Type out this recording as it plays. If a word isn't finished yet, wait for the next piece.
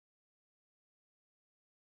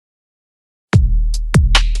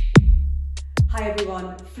Hi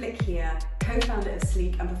everyone, Flick here, co-founder of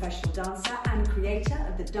Sleek and professional dancer and creator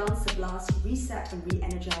of the Dancer Blast Reset and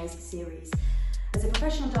Re-Energize series. As a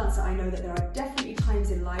professional dancer, I know that there are definitely times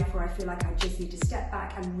in life where I feel like I just need to step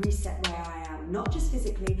back and reset where I am, not just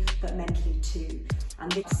physically, but mentally too.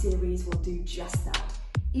 And this series will do just that.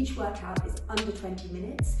 Each workout is under 20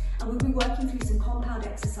 minutes, and we'll be working through some compound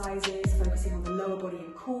exercises, focusing on the lower body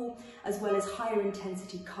and core, as well as higher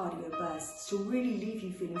intensity cardio bursts to really leave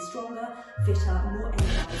you feeling stronger, fitter, more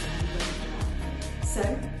energized and ready for life.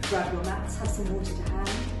 So grab your mats, have some water to hand,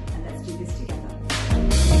 and let's do this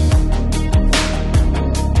together.